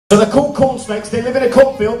So they're called corn snakes, they live in a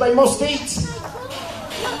cornfield, they must eat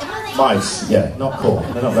mice. Yeah, not corn,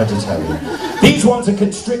 they're not vegetarian. These ones are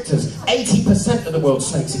constrictors. 80% of the world's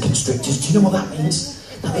snakes are constrictors. Do you know what that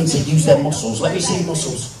means? That means they use their muscles. Let me see your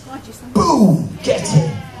muscles. Boom! Get it!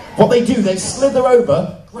 What they do, they slither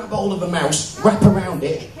over, grab hold of a mouse, wrap around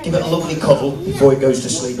it, give it a lovely cuddle before it goes to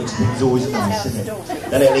sleep, which is always nice, isn't it?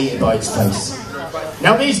 Then it'll eat it by its face.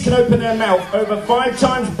 Now these can open their mouth over 5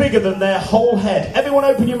 times bigger than their whole head. Everyone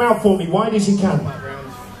open your mouth for me, wide as you can.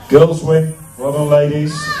 Girls win. Well done,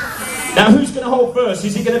 ladies. Now who's going to hold first?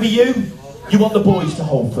 Is it going to be you? You want the boys to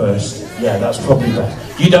hold first. Yeah, that's probably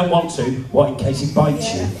best. You don't want to. What, in case it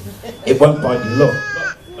bites you? It won't bite you. Look.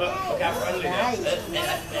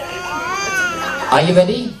 Are you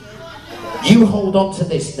ready? You hold on to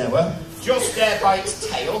this, Noah. Just there by its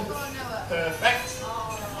tail. Perfect.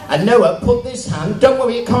 And Noah, put this hand. Don't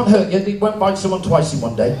worry, it can't hurt you. It won't bite someone twice in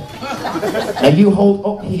one day. Now you hold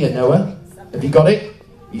up here, Noah. Have you got it?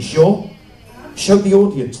 You sure? Show the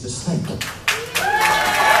audience the snake.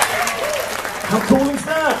 How cool is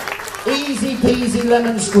that? Easy peasy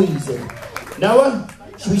lemon squeezy. Noah,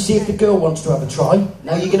 should we see if the girl wants to have a try?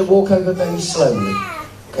 Now you're going to walk over very slowly.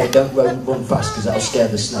 Okay, don't run fast because that'll scare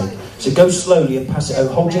the snake. So go slowly and pass it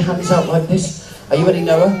over. Hold your hands out like this. Are you ready,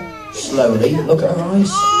 Noah? Slowly. Look at her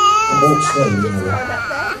eyes. And walk slowly, Noah.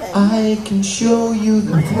 I can show you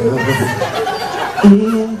the world.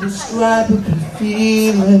 Indescribable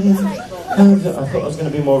feeling. I thought I was going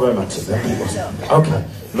to be more romantic then, it wasn't. Okay,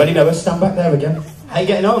 ready, Noah? Stand back there again. How you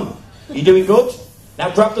getting on? You doing good? Now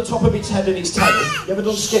grab the top of its head and its tail. You ever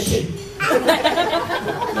done skipping?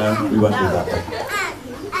 No, we won't do that then.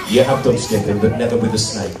 You have done skipping, but never with a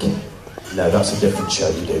snake. No, that's a different show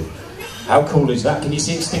you do. How cool is that? Can you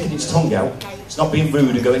see it sticking its tongue out? It's not being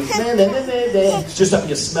rude and going, nah, nah, nah, nah, nah. It's just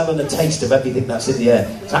having a smell and a taste of everything that's in the air.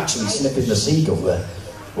 It's actually sniffing the seagull there.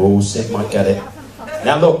 Oh, Sid might get it.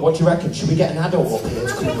 Now look, what do you reckon? Should we get an adult up here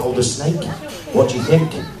to come and hold a snake? What do you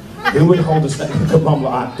think? Who would hold a snake? Come on,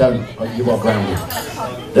 like that. Don't. Oh, you are grounded.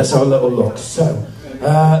 Let's have a little look. So,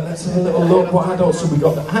 let's have a little look. What adults have we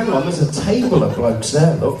got? Hang on, there's a table of blokes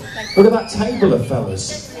there, look. Look at that table of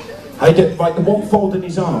fellas. Right, the one folding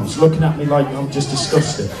his arms, looking at me like I'm just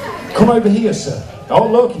disgusted. Come over here, sir. Oh,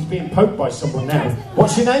 look, he's being poked by someone now.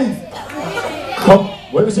 What's your name? Come,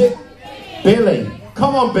 where is it? Billy.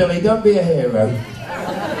 Come on, Billy, don't be a hero.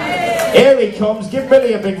 Here he comes. Give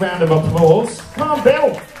Billy a big round of applause. Come on,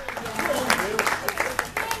 Bill.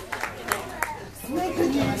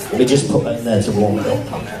 Let me just put that in there to warm it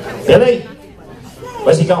up. Billy,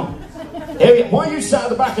 where's he gone? Here why are you sat at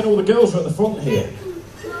the back and all the girls are at the front here?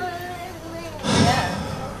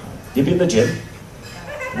 You been in the gym?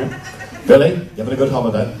 Yeah. Billy, you having a good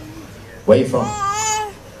holiday? Where are you from?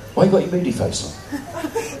 Why you got your moody face on?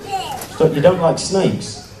 So you don't like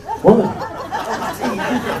snakes? Why?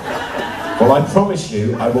 Well, I promise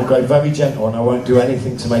you, I will go very gentle and I won't do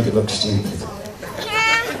anything to make it look stupid.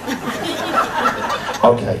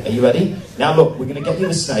 Okay, are you ready? Now look, we're going to get you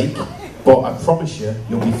the snake, but I promise you,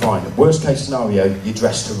 you'll be fine. Worst case scenario, you're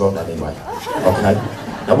dressed to run anyway. Okay?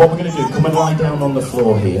 Now what we're going to do, come and lie down on the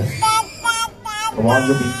floor here. Come on,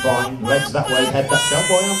 you'll be fine. Legs that way, head that. Don't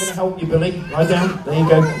worry, I'm going to help you, Billy. Lie down. There you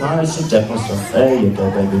go. Nice and gentle, son. There you go,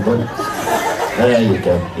 baby boy. There you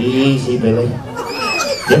go. Easy, Billy.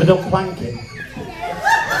 You ever done planking?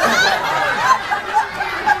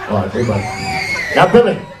 Right, good one. Now,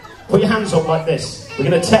 Billy, put your hands up like this. We're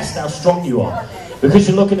going to test how strong you are. Because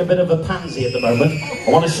you're looking a bit of a pansy at the moment,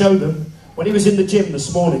 I want to show them. When he was in the gym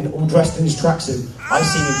this morning, all dressed in his tracksuit, I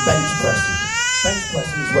seen him bench pressing. Bench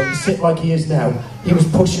pressing is where you sit like he is now. He was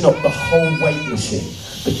pushing up the whole weight machine.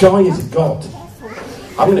 The guy is a god.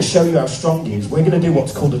 I'm going to show you how strong he is. We're going to do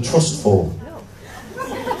what's called a trust fall.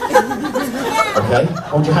 Okay?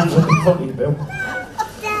 Hold your hands up in front of you, Bill.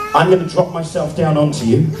 I'm going to drop myself down onto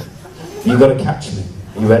you. You've got to catch me.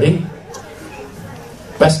 Are you ready?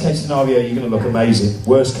 Best case scenario, you're going to look amazing.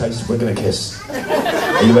 Worst case, we're going to kiss.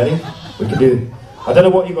 Are you ready? We can do... I don't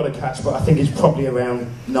know what you've got to catch, but I think it's probably around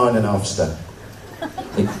 9.5 stone.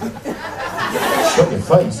 Shut your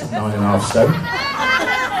face, 9.5 stone.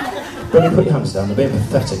 Billy, put your hands down. They're being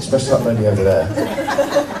pathetic, especially that lady over there.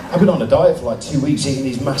 I've been on a diet for like 2 weeks eating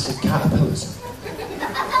these massive caterpillars.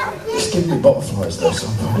 It's giving me butterflies though, so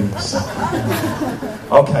I'm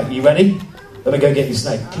probably... Okay, you ready? Let me go get your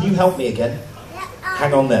snake. Can you help me again?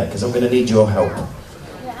 Hang on there, because I'm going to need your help.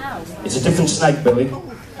 It's a different snake, Billy,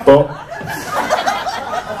 but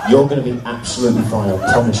you're going to be absolutely fine,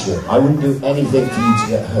 I promise you. I wouldn't do anything for you to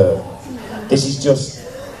get hurt. This is just...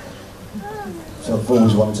 So I've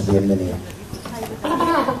always wanted to be a minion.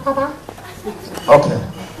 Okay.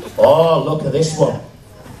 Oh, look at this one.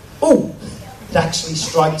 Oh, it actually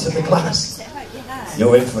struck to the glass.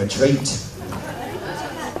 You're in for a treat.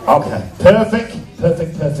 Okay, perfect.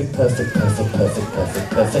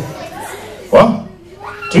 What?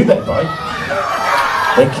 Do that, boy.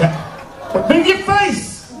 They can't. But move your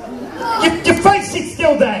face! Your face is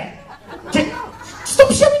still there!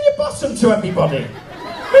 Stop showing your bottom to everybody!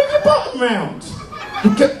 Move your bottom round!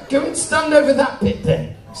 Go and stand over that bit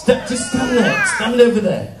then. Just stand there, stand over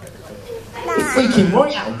there. You're freaking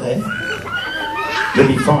right out there. You'll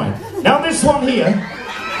be fine. Now this one here.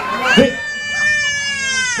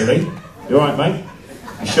 Billy, you alright, mate?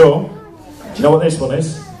 You sure? Do you know what this one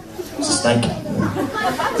is? It's a snake.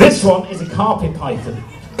 This one is a carpet python.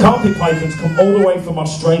 Carpet pythons come all the way from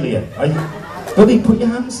Australia. Billy, put your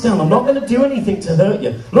hands down. I'm not going to do anything to hurt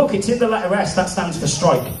you. Look, it's in the letter S. That stands for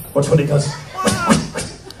strike. Watch what it does.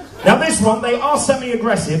 Now this one, they are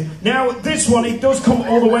semi-aggressive. Now this one, it does come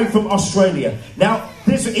all the way from Australia. Now,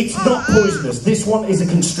 it's not poisonous. This one is a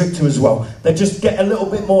constrictor as well. They just get a little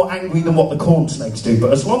bit more angry than what the corn snakes do.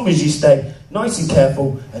 But as long as you stay nice and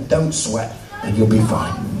careful and don't sweat, then you'll be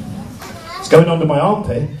fine. It's going under my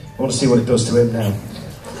armpit. I want to see what it does to him now.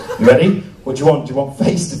 You ready? What do you want? Do you want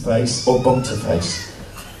face to face or bum to face?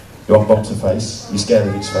 You want bum to face? You scared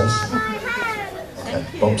of its face? Okay,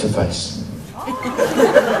 bum to face.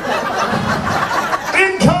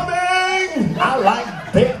 Incoming! I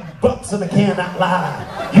like big butts and I cannot lie.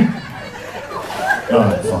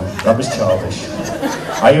 Alright, fine. That was childish.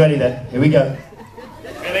 Are you ready then? Here we go.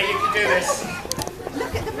 Billy, you can do this.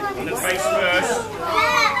 On the face first.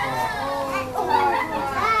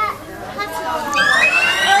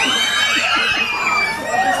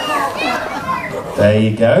 There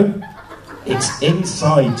you go. It's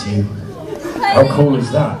inside you. How cool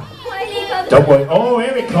is that? Don't worry. Oh,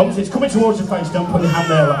 here it comes. It's coming towards your face. Don't put your hand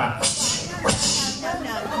there like that.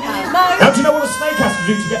 Now, do you know what a snake has to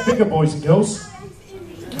do to get bigger, boys and girls?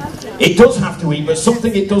 It does have to eat, but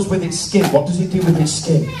something it does with its skin. What does it do with its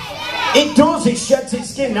skin? It does. It sheds its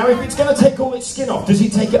skin. Now, if it's going to take all its skin off, does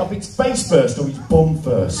it take it off its face first or its bum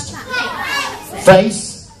first?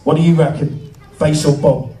 Face? What do you reckon? Face or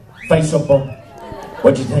bum? Face or bum?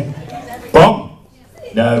 What do you think? Bum?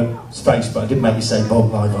 No, it's face, but I didn't make you say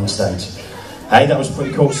bum live on stage. Hey, that was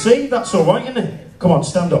pretty cool. See, that's all right, isn't it? Come on,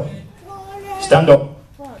 stand up. Stand up.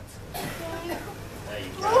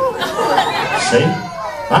 See?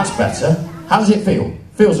 That's better. How does it feel?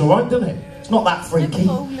 Feels all right, doesn't it? It's not that freaky.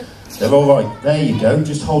 They're all right. There you go.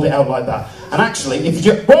 Just hold it out like that. And actually, if you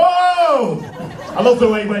just... Whoa! I love the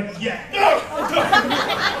way he went, yeah.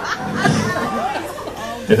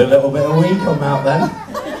 Did a little bit of wee come out then?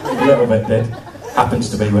 A little bit did. Happens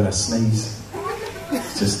to be when I sneeze.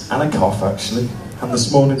 And a cough, actually. And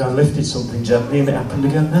this morning I lifted something gently and it happened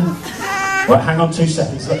again then. Right, hang on 2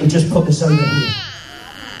 seconds. Let me just put this over here.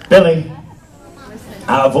 Billy,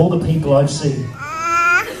 out of all the people I've seen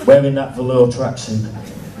wearing that velour tracksuit,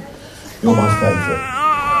 you're my favourite.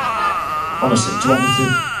 Honestly, do you want me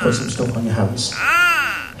to put some stuff on your hands?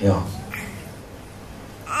 Here.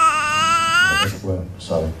 That doesn't work,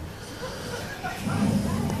 sorry.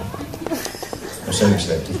 No,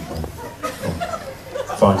 seriously, it didn't work.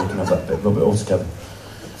 Fine, you can have that bit, rub it all together.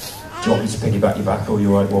 Do you want me to piggyback your back or are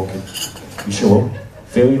you alright walking? You sure?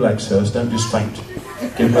 Feel your legs first, don't just faint.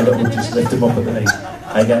 Give them a little, just lift them up at the knee.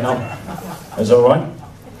 How you getting on? Is that alright?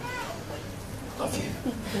 Love you.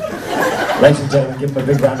 Ladies and gentlemen, give him a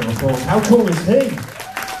big round of applause. How cool is he?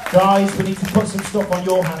 Guys, we need to put some stuff on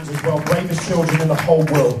your hands as well. Bravest children in the whole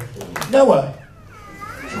world. Noah,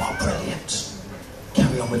 you are brilliant.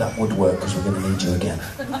 Carry on with that woodwork because we're going to need you again.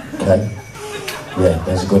 Okay? Yeah,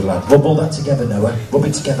 there's a good lad. Rub all that together, Noah. Rub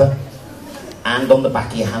it together. And on the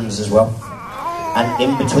back of your hands as well. And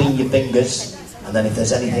in between your fingers. And then if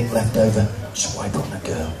there's anything left over, just wipe on the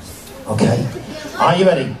girl. Okay? Are you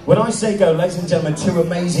ready? When I say go, ladies and gentlemen, 2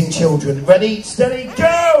 amazing children. Ready, steady,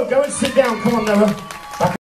 go! Go and sit down. Come on, Noah.